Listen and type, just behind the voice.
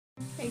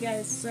Hey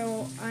guys,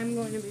 so I'm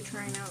going to be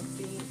trying out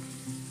the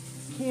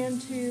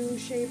Cantu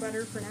Shea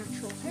Butter for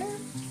Natural Hair.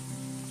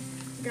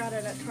 Got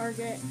it at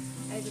Target.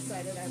 I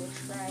decided I would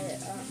try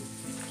it.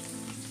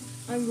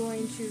 I'm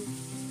going to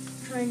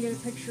try and get a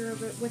picture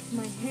of it with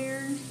my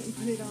hair and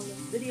put it on this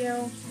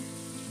video.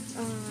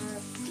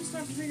 Just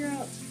have to figure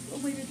out a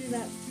way to do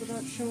that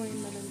without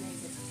showing that I'm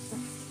naked. So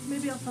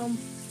maybe I'll film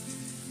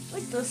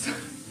like this.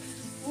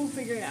 We'll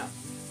figure it out.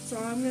 So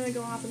I'm gonna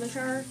go hop in the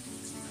shower,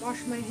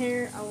 wash my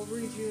hair. I will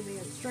read you the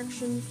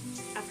instructions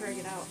after I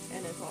get out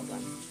and it's all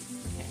done.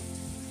 Okay.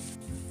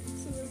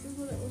 So this is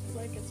what it looks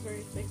like. It's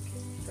very thick,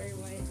 very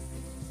white.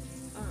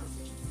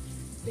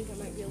 I think I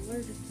might be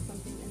allergic to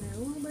something in it a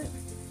little bit.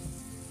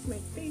 My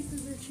face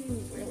is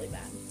itching really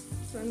bad.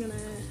 So I'm gonna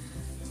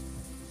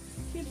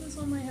keep this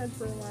on my head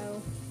for a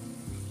while,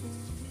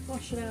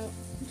 wash it out,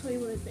 and tell you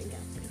what I think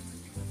after.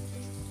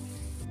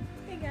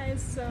 Hey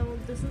guys, so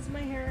this is my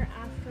hair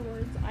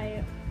afterwards.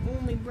 I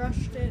only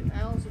brushed it.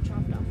 I also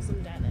chopped off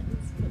some dead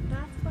ends, but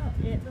that's about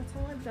it. That's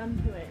all I've done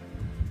to it.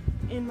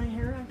 And my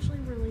hair actually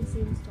really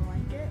seems to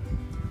like it.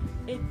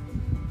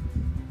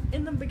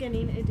 In the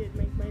beginning, it did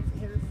make my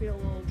hair feel a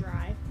little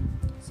dry,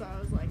 so I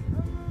was like,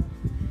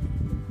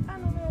 I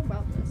don't know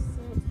about this.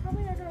 So it's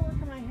probably not gonna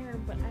work on my hair,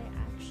 but I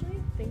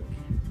actually think,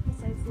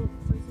 besides the little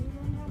frizzes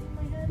on top of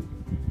my head,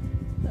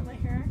 that my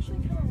hair actually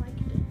kind of liked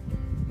it.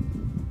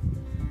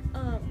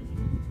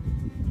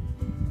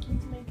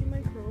 It's making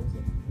my curls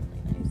look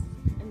really nice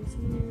and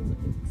smooth,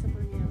 except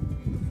for, the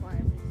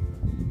flyaways.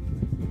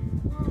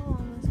 Well,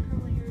 on this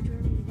curly hair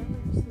journey together,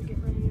 so get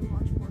ready to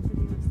watch more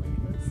videos like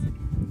this.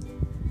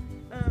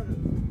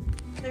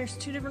 There's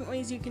two different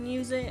ways you can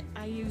use it.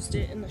 I used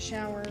it in the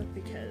shower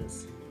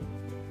because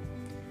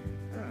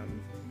I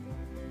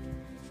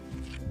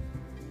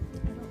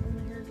don't own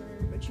a hair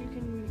dryer, but you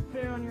can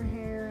put it on your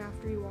hair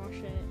after you wash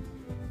it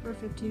for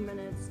 15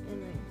 minutes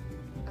and then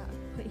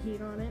put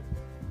heat on it.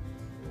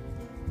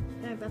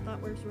 And I bet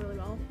that works really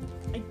well.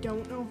 I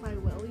don't know if I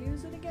will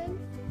use it again,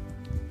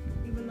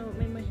 even though it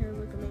made my hair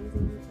look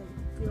amazing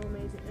and feel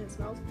amazing and it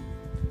smells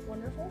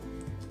wonderful.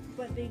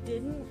 But they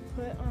didn't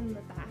put on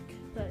the back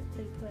that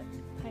they put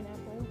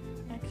pineapple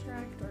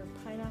extract or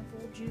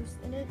pineapple juice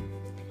in it.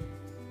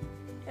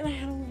 And I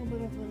had a little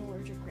bit of an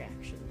allergic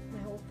reaction.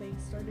 My whole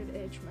face started to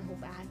itch, my whole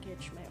back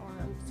itched, my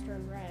arms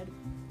turned red.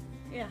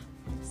 Yeah,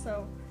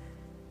 so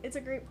it's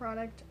a great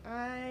product.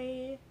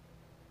 I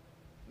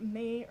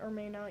may or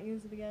may not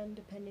use it again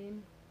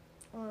depending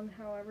on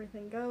how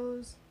everything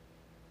goes.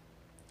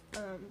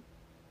 But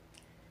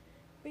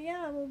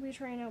yeah, I will be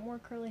trying out more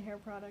curly hair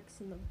products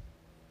in the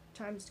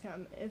times to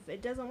come. If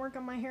it doesn't work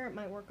on my hair, it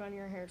might work on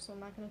your hair, so I'm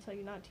not going to tell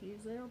you not to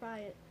use it or buy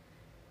it,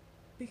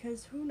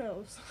 because who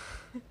knows.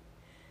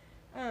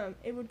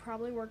 It would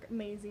probably work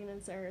amazing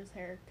in Sarah's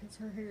hair, because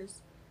her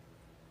hair's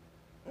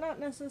not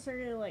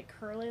necessarily like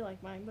curly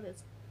like mine, but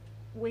it's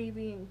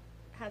wavy and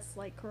has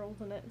slight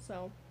curls in it,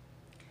 so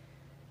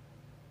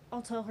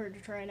I'll tell her to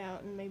try it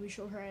out and maybe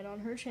she'll try it on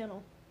her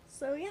channel.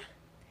 So yeah,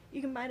 you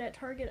can buy it at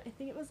Target. I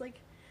think it was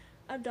like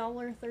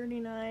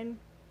 $1.39.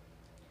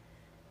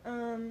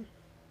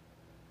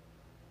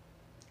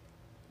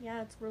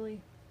 Yeah, it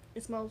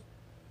smells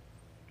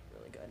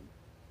really good,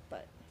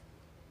 but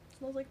it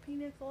smells like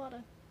pina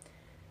colada.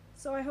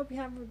 So I hope you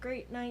have a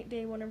great night,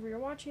 day, whenever you're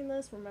watching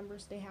this. Remember,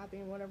 stay happy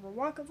in whatever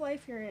walk of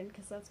life you're in,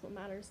 because that's what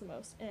matters the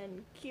most.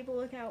 And keep a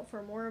lookout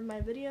for more of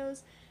my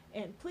videos,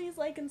 and please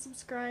like and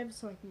subscribe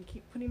so I can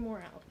keep putting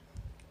more out.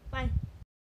 Bye!